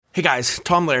Hey guys,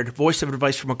 Tom Laird, voice of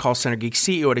advice from a call center geek,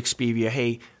 CEO at Expedia.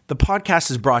 Hey, the podcast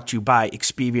is brought to you by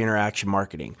Expedia Interaction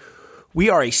Marketing. We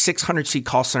are a 600-seat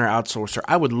call center outsourcer.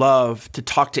 I would love to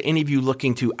talk to any of you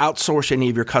looking to outsource any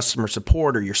of your customer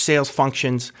support or your sales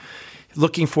functions,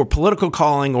 looking for political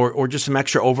calling or just some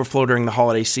extra overflow during the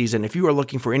holiday season. If you are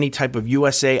looking for any type of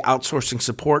USA outsourcing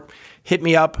support, hit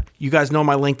me up. You guys know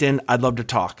my LinkedIn. I'd love to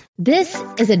talk. This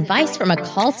is Advice from a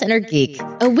Call Center Geek,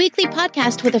 a weekly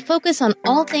podcast with a focus on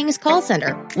all things call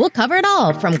center. We'll cover it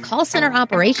all from call center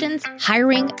operations,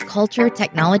 hiring, culture,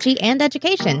 technology, and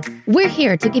education. We're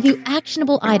here to give you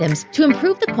actionable items to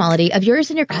improve the quality of yours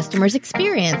and your customers'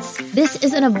 experience. This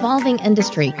is an evolving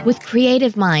industry with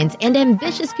creative minds and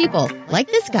ambitious people like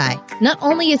this guy. Not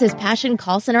only is his passion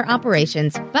call center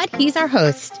operations, but he's our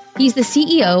host. He's the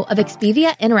CEO of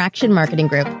Expedia Interaction Marketing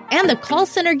Group and the call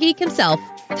center geek himself,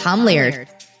 Tom Laird.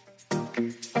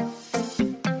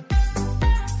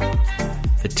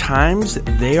 The times,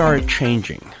 they are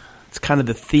changing. It's kind of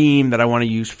the theme that I want to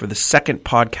use for the second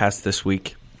podcast this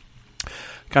week.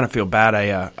 Kind of feel bad.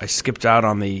 I skipped out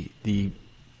on the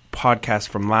podcast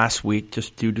from last week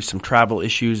just due to some travel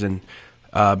issues and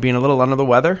being a little under the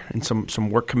weather and some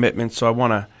work commitments. So I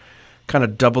want to kind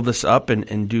of double this up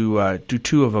and do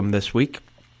two of them this week.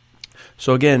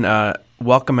 So again,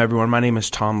 welcome everyone. My name is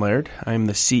Tom Laird. I'm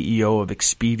the CEO of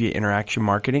Expedia Interaction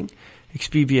Marketing.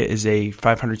 Expedia is a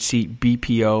 500-seat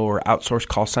BPO or outsourced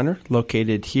call center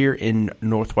located here in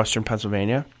northwestern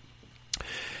Pennsylvania.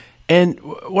 And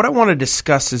what I want to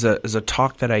discuss is a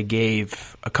talk that I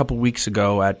gave a couple weeks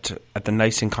ago at the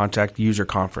NICE inContact user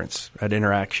conference at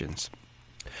Interactions.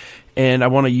 And I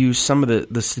want to use some of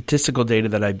the statistical data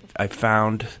that I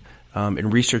found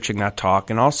in researching that talk,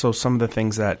 and also some of the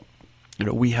things that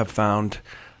we have found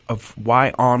of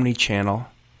why omni-channel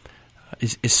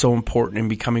is so important and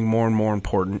becoming more and more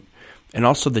important, and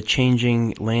also the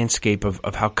changing landscape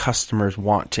of how customers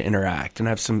want to interact. And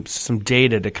I have some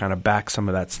data to kind of back some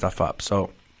of that stuff up.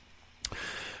 So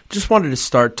just wanted to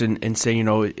start and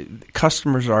say,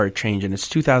 customers are changing. It's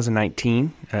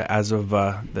 2019 as of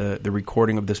the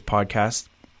recording of this podcast,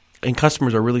 and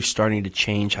customers are really starting to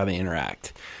change how they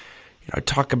interact. I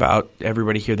talk about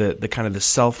everybody here the kind of the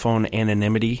cell phone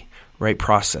anonymity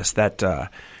process that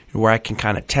where I can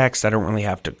kind of text. I don't really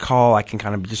have to call. I can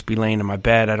kind of just be laying in my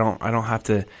bed. I don't have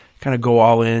to kind of go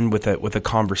all in with a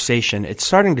conversation. It's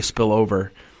starting to spill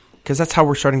over, because that's how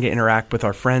we're starting to interact with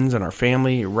our friends and our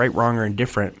family, right, wrong, or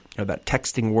indifferent. That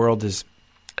texting world is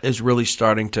really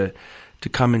starting to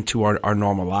come into our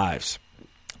normal lives.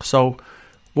 So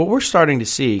what we're starting to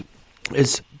see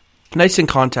is NICE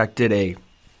inContact did a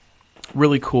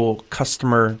really cool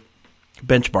customer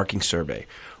benchmarking survey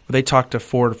where they talked to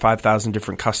 4,000 to 5,000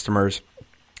 different customers,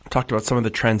 talked about some of the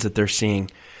trends that they're seeing.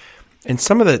 And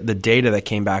some of the data that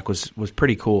came back was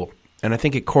pretty cool. And I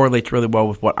think it correlates really well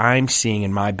with what I'm seeing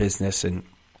in my business and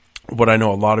what I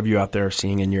know a lot of you out there are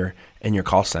seeing in your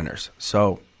call centers.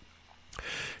 So,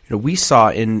 we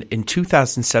saw in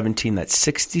 2017 that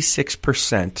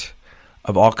 66%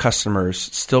 of all customers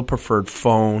still preferred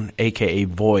phone, aka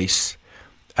voice,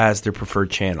 as their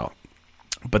preferred channel.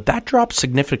 But that dropped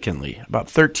significantly, about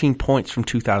 13 points from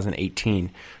 2018,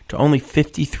 to only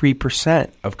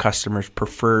 53% of customers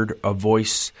preferred a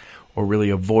voice or really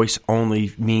a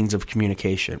voice-only means of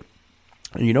communication.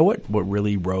 And you know what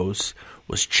really rose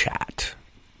was chat,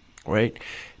 right?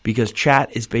 Because chat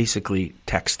is basically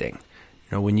texting.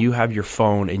 When you have your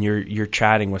phone and you're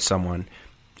chatting with someone,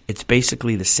 it's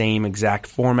basically the same exact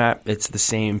format. It's the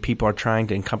same. People are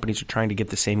and companies are trying to get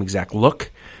the same exact look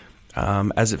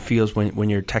as it feels when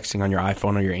you're texting on your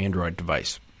iPhone or your Android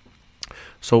device.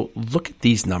 So look at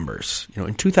these numbers.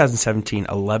 In 2017,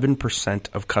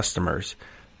 11% of customers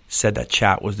said that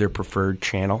chat was their preferred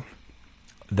channel.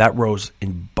 That rose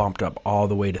and bumped up all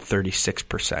the way to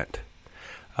 36%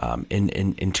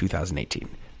 in 2018.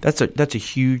 That's a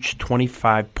huge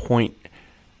 25-point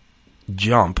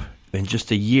jump in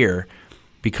just a year,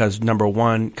 because number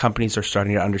one, companies are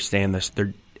starting to understand this.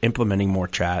 They're implementing more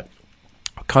chat.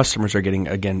 Customers are getting,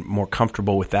 again, more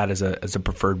comfortable with that as a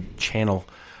preferred channel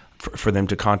for them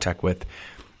to contact with,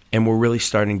 and we're really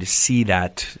starting to see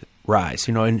that rise.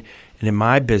 And in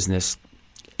my business,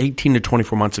 18 to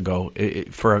 24 months ago,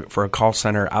 for a call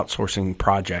center outsourcing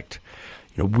project,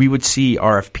 we would see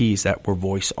RFPs that were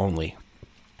voice only.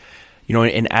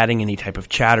 And adding any type of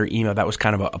chat or email, that was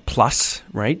kind of a plus,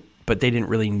 right? But they didn't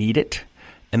really need it.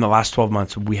 In the last 12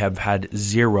 months, we have had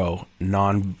zero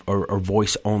non or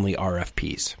voice only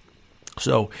RFPs.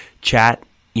 So chat,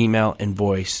 email, and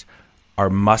voice are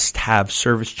must-have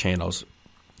service channels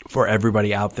for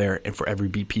everybody out there and for every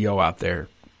BPO out there.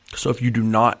 So if you do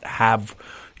not have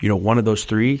one of those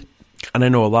three. And I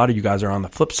know a lot of you guys are on the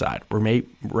flip side, where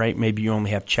maybe you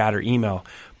only have chat or email,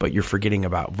 but you're forgetting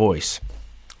about voice.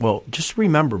 Well, just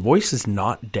remember, voice is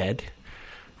not dead,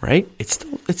 right? It's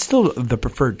still the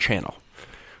preferred channel,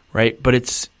 right? But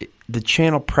it's the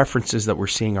channel preferences that we're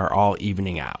seeing are all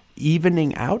evening out.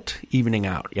 Evening out.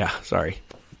 Yeah, sorry.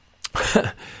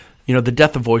 The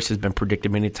death of voice has been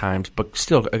predicted many times, but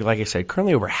still, like I said,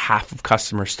 currently over half of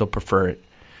customers still prefer it.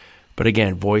 But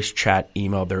again, voice, chat,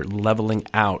 email, they're leveling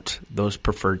out those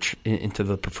into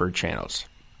the preferred channels.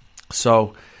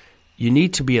 So you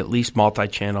need to be at least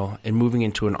multi-channel and moving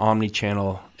into an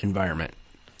omni-channel environment.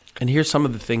 And here's some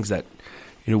of the things that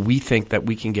we think that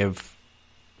we can give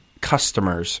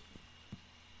customers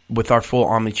with our full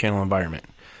omni-channel environment.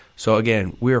 So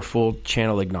again, we are full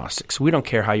channel agnostic. So we don't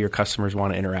care how your customers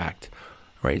want to interact,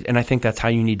 right? And I think that's how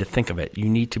you need to think of it. You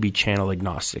need to be channel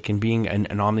agnostic, and being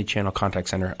an omni-channel contact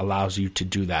center allows you to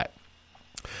do that.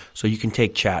 So you can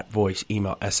take chat, voice,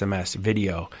 email, SMS,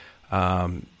 video.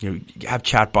 You have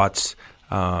chatbots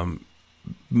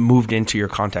moved into your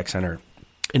contact center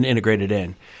and integrated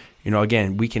in.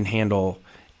 Again, we can handle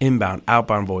inbound,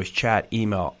 outbound voice, chat,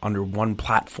 email under one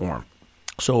platform.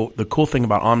 So the cool thing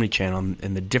about omnichannel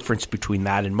and the difference between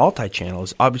that and multi-channel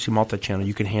is obviously multi-channel,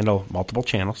 you can handle multiple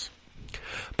channels.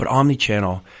 But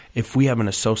omnichannel, if we have an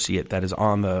associate that is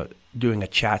doing a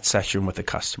chat session with a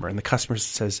customer, and the customer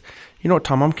says,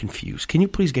 Tom, I'm confused. Can you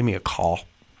please give me a call?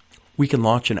 We can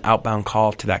launch an outbound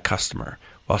call to that customer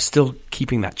while still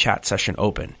keeping that chat session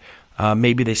open.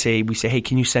 Maybe we say, hey,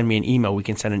 can you send me an email? We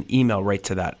can send an email right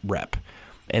to that rep.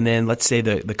 And then let's say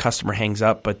the customer hangs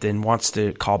up but then wants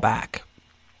to call back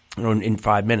in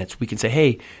 5 minutes. We can say,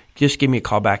 hey, just give me a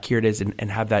call back. Here it is,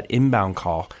 and have that inbound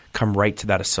call come right to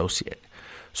that associate.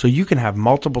 So you can have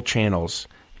multiple channels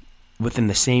within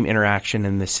the same interaction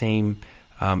and the same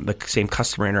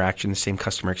customer interaction, the same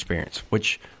customer experience,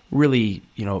 which really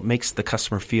makes the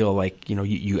customer feel like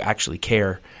you actually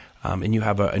care, and you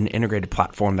have an integrated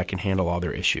platform that can handle all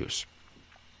their issues.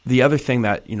 The other thing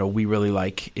that we really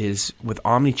like is with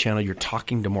omnichannel, you're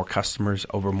talking to more customers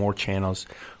over more channels,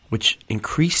 which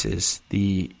increases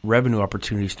the revenue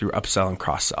opportunities through upsell and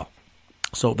cross-sell.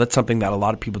 So that's something that a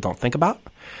lot of people don't think about.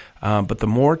 But the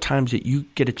more times that you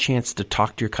get a chance to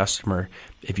talk to your customer,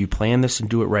 if you plan this and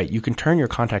do it right, you can turn your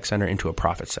contact center into a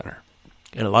profit center.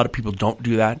 And a lot of people don't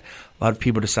do that. A lot of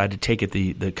people decide to take it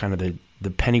the kind of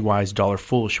the penny-wise,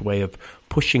 dollar-foolish way of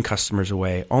pushing customers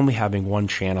away, only having one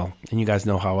channel. And you guys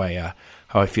know how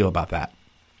I feel about that.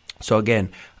 So again,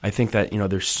 I think that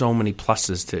there's so many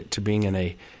pluses to being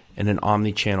in an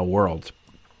omni-channel world.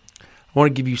 I want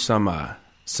to give you some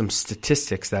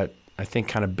statistics that I think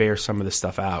kind of bear some of this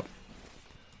stuff out.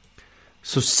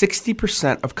 So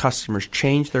 60% of customers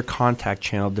change their contact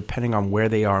channel depending on where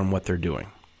they are and what they're doing.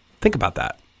 Think about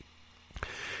that.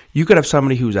 You could have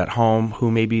somebody who's at home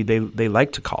who maybe they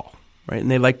like to call, right?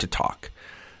 And they like to talk.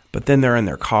 But then they're in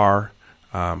their car.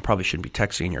 Probably shouldn't be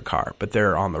texting in your car. But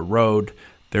they're on the road.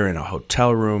 They're in a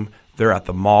hotel room. They're at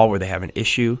the mall where they have an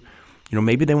issue.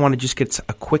 Maybe they want to just get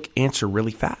a quick answer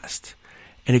really fast.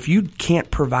 And if you can't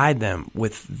provide them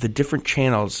with the different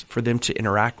channels for them to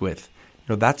interact with,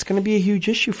 that's going to be a huge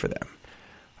issue for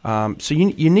them. So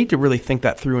you need to really think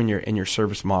that through in your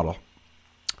service model.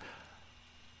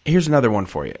 Here's another one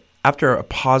for you. After a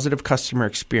positive customer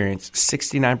experience,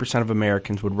 69% of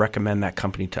Americans would recommend that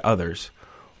company to others,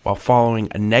 while following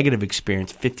a negative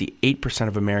experience, 58%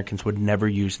 of Americans would never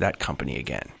use that company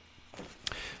again.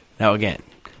 Now again,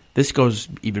 this goes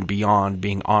even beyond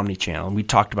being omnichannel, and we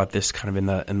talked about this kind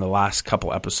of in the last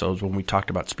couple episodes when we talked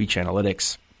about speech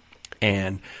analytics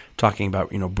and talking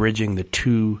about bridging the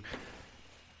two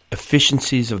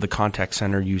efficiencies of the contact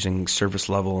center using service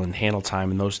level and handle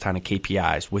time and those kind of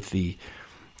KPIs with the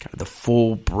kind of the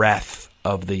full breadth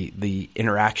of the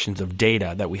interactions of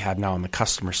data that we have now on the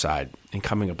customer side, and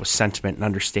coming up with sentiment and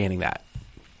understanding that.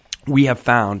 We have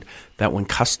found that when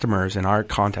customers in our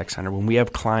contact center, when we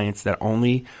have clients that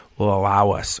only will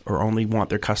allow us or only want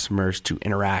their customers to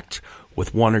interact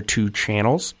with one or two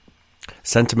channels,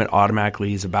 sentiment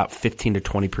automatically is about 15 to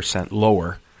 20%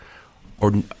 lower,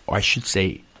 or I should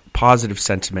say positive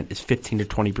sentiment is 15 to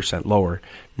 20% lower.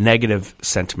 Negative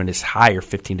sentiment is higher,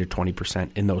 15 to 20%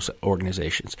 in those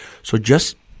organizations. So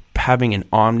just having an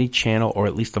omni-channel or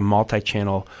at least a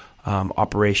multi-channel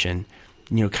operation,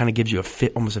 kind of gives you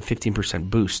almost a 15%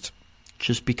 boost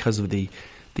just because of the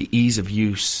ease of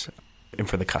use and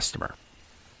for the customer.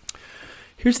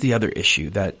 Here's the other issue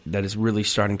that is really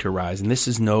starting to arise, and this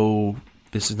is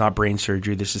not brain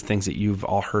surgery. This is things that you've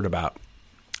all heard about.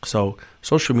 So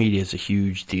social media is a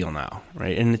huge deal now,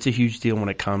 right? And it's a huge deal when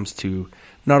it comes to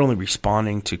not only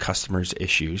responding to customers'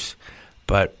 issues,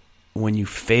 but when you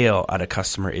fail at a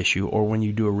customer issue or when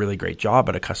you do a really great job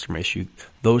at a customer issue,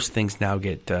 those things now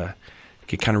get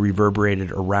kind of reverberated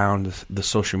around the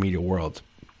social media world.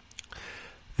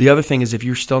 The other thing is if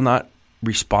you're still not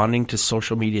responding to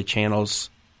social media channels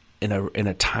in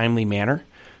a timely manner,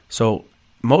 so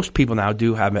most people now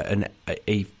do have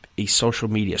a social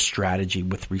media strategy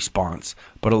with response,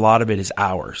 but a lot of it is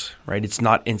hours, right? It's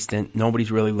not instant.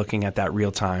 Nobody's really looking at that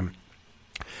real time.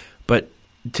 But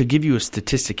to give you a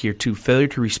statistic here too, failure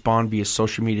to respond via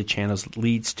social media channels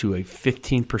leads to a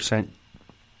 15%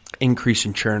 increase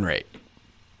in churn rate.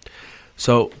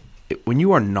 So when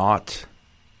you are not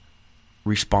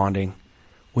responding,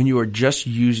 when you are just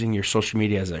using your social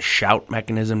media as a shout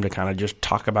mechanism to kind of just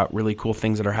talk about really cool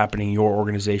things that are happening in your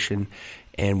organization,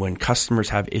 and when customers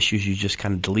have issues, you just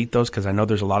kind of delete those, because I know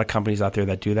there's a lot of companies out there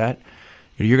that do that.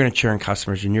 You're going to churn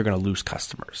customers and you're going to lose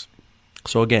customers.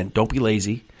 So again, don't be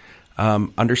lazy.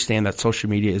 Understand that social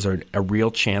media is a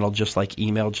real channel, just like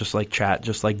email, just like chat,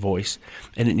 just like voice,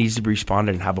 and it needs to be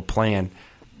responded and have a plan,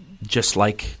 just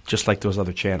like those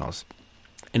other channels.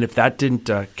 And if that didn't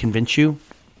convince you,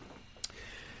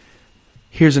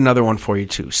 here's another one for you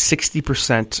too.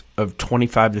 60% of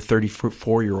 25 to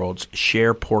 34-year-olds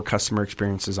share poor customer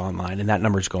experiences online, and that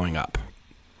number is going up,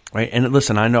 right? And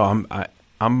listen, I know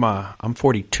I'm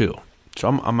 42, so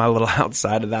I'm a little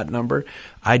outside of that number.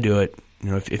 I do it. You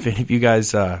know, if any of you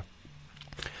guys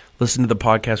listen to the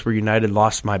podcast where United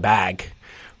lost my bag,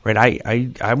 right?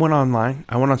 I went online,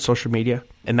 I went on social media,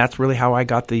 and that's really how I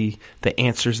got the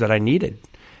answers that I needed.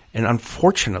 And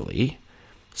unfortunately,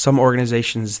 some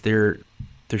organizations, their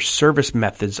service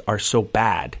methods are so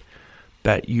bad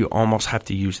that you almost have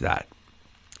to use that.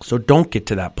 So don't get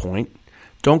to that point.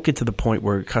 Don't get to the point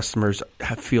where customers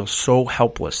feel so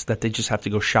helpless that they just have to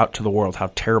go shout to the world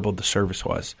how terrible the service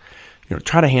was. You know,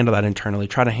 try to handle that internally.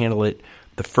 Try to handle it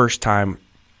the first time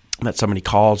that somebody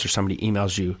calls or somebody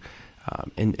emails you,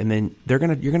 and then you're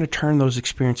gonna turn those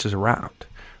experiences around,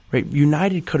 right?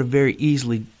 United could have very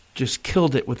easily just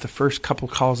killed it with the first couple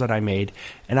calls that I made,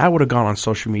 and I would have gone on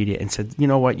social media and said, you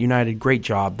know what, United, great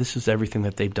job. This is everything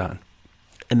that they've done,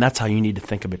 and that's how you need to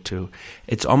think of it too.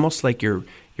 It's almost like you're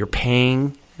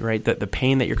paying, right? The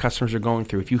pain that your customers are going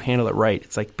through. If you handle it right,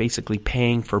 it's like basically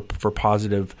paying for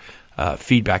positive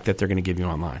feedback that they're going to give you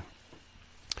online.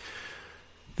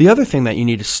 The other thing that you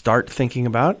need to start thinking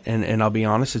about, and I'll be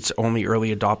honest, it's only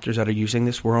early adopters that are using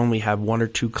this. We only have 1 or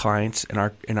 2 clients in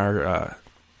our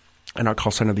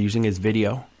call center that are using is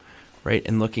video, right?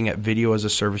 And looking at video as a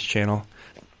service channel.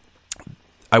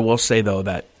 I will say though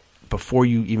that before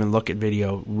you even look at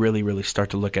video, really, really start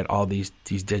to look at all these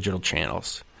digital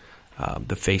channels,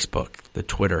 the Facebook, the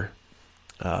Twitter,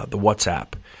 the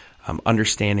WhatsApp.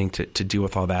 Understanding to deal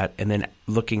with all that, and then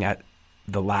looking at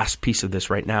the last piece of this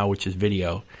right now, which is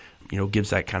video, gives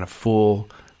that kind of full,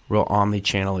 real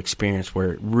omni-channel experience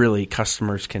where really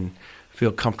customers can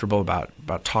feel comfortable about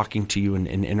talking to you and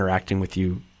interacting with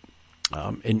you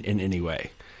in any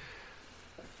way.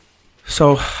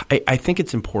 So I think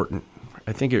it's important.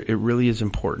 I think it really is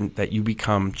important that you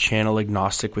become channel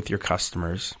agnostic with your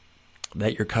customers,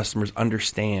 that your customers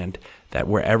understand that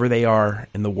wherever they are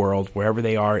in the world, wherever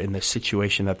they are in the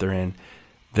situation that they're in,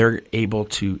 they're able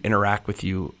to interact with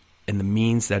you in the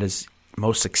means that is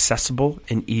most accessible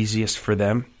and easiest for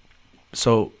them.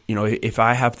 So, if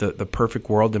I have the perfect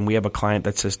world and we have a client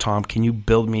that says, Tom, can you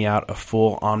build me out a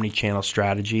full omni-channel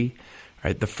strategy?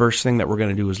 Right, the first thing that we're going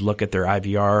to do is look at their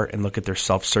IVR and look at their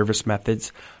self-service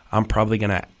methods. I'm probably going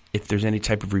to, if there's any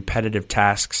type of repetitive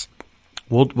tasks,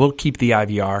 we'll keep the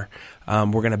IVR.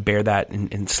 We're going to bear that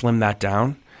and slim that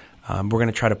down. We're going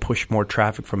to try to push more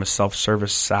traffic from a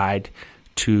self-service side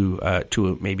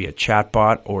to maybe a chat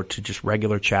bot or to just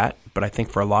regular chat. But I think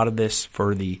for a lot of this,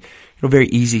 for the very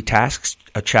easy tasks,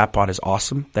 a chat bot is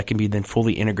awesome. That can be then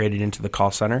fully integrated into the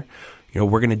call center.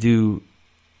 We're going to do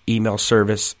email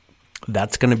service.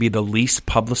 That's going to be the least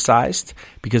publicized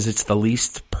because it's the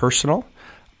least personal.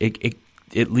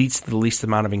 It leads to the least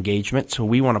amount of engagement. So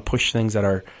we want to push things that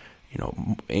are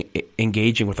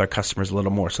engaging with our customers a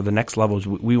little more. So the next level is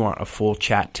we want a full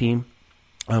chat team.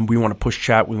 We want to push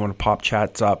chat. We want to pop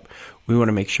chats up. We want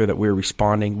to make sure that we're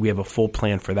responding. We have a full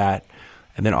plan for that.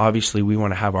 And then obviously we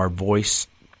want to have our voice,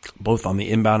 both on the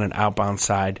inbound and outbound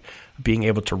side, being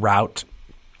able to route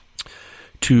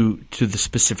to the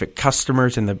specific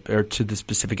customers or to the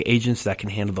specific agents that can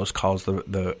handle those calls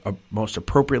the most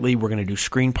appropriately. We're going to do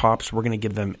screen pops. We're going to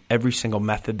give them every single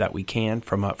method that we can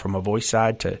from a voice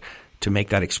side to make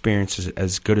that experience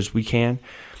as good as we can.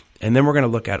 And then we're going to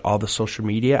look at all the social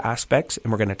media aspects,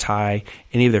 and we're going to tie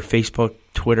any of their Facebook,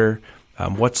 Twitter,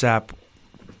 WhatsApp,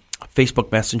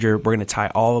 Facebook Messenger. We're going to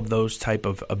tie all of those type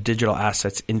of digital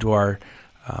assets into our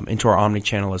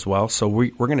omni-channel as well. So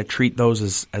we're going to treat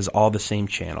those as all the same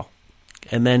channel.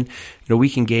 And then, we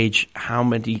can gauge how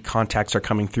many contacts are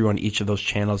coming through on each of those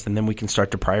channels, and then we can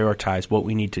start to prioritize what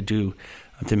we need to do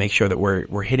to make sure that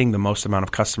we're hitting the most amount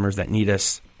of customers that need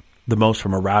us the most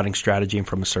from a routing strategy and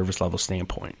from a service level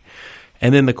standpoint.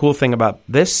 And then the cool thing about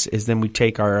this is then we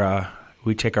take our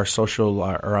social,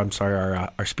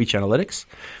 our speech analytics,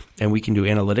 and we can do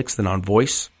analytics then on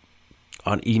voice,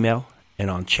 on email, and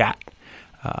on chat.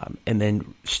 And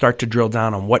then start to drill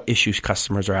down on what issues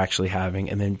customers are actually having,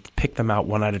 and then pick them out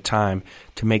one at a time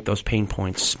to make those pain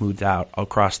points smoothed out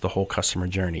across the whole customer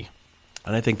journey.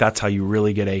 And I think that's how you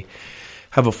really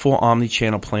have a full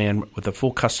omni-channel plan with a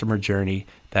full customer journey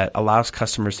that allows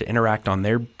customers to interact on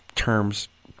their terms.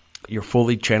 You're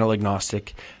fully channel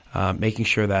agnostic, making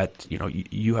sure that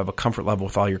you have a comfort level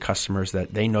with all your customers,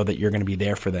 that they know that you're going to be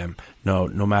there for them,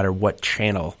 no matter what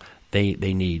channel they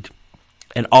need.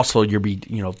 And also you'll be,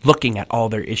 looking at all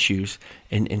their issues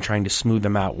and trying to smooth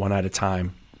them out one at a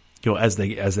time, as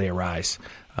they arise,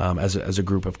 as a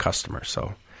group of customers.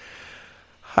 So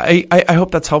I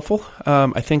hope that's helpful.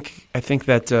 I think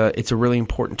that it's a really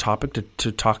important topic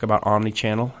to talk about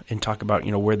omni-channel and talk about,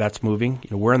 where that's moving.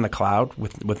 We're in the cloud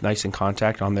with NICE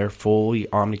inContact on their fully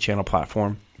omni-channel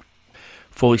platform,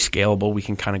 fully scalable. We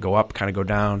can kind of go up, kind of go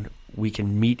down. We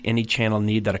can meet any channel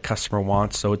need that a customer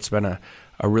wants. So it's been a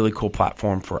really cool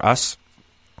platform for us.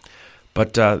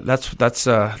 But that's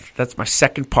my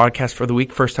second podcast for the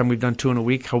week. First time we've done 2 in a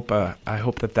week. I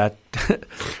hope that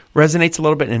resonates a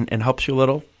little bit and helps you a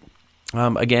little.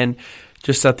 Again,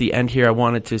 just at the end here, I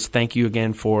wanted to thank you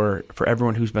again for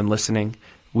everyone who's been listening.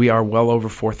 We are well over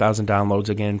 4,000 downloads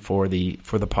again for the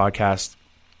podcast.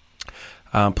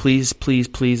 Please,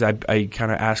 I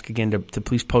kind of ask again to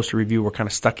please post a review. We're kind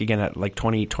of stuck again at like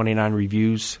 29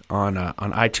 reviews on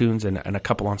iTunes and a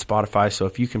couple on Spotify. So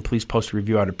if you can please post a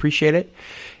review, I'd appreciate it.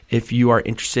 If you are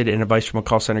interested in Advice from a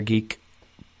Call Center Geek,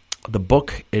 the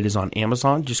book, it is on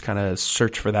Amazon. Just kind of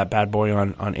search for that bad boy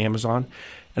on Amazon.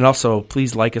 And also,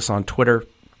 please like us on Twitter,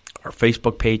 our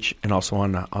Facebook page, and also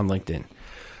on LinkedIn.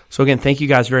 So again, thank you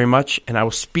guys very much, and I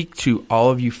will speak to all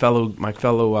of you my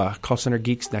fellow call center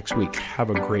geeks next week. Have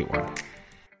a great one.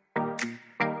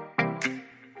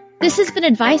 This has been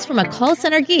Advice from a Call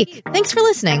Center Geek. Thanks for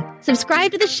listening.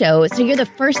 Subscribe to the show so you're the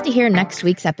first to hear next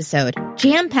week's episode.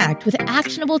 Jam-packed with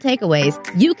actionable takeaways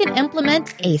you can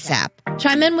implement ASAP.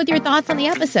 Chime in with your thoughts on the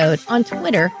episode on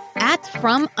Twitter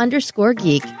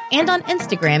 @from_geek and on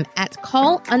Instagram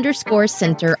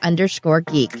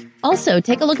 @call_center_geek. Also,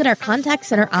 take a look at our contact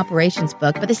center operations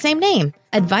book by the same name,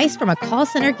 Advice from a Call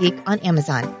Center Geek on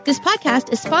Amazon. This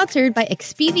podcast is sponsored by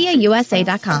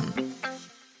ExpediaUSA.com.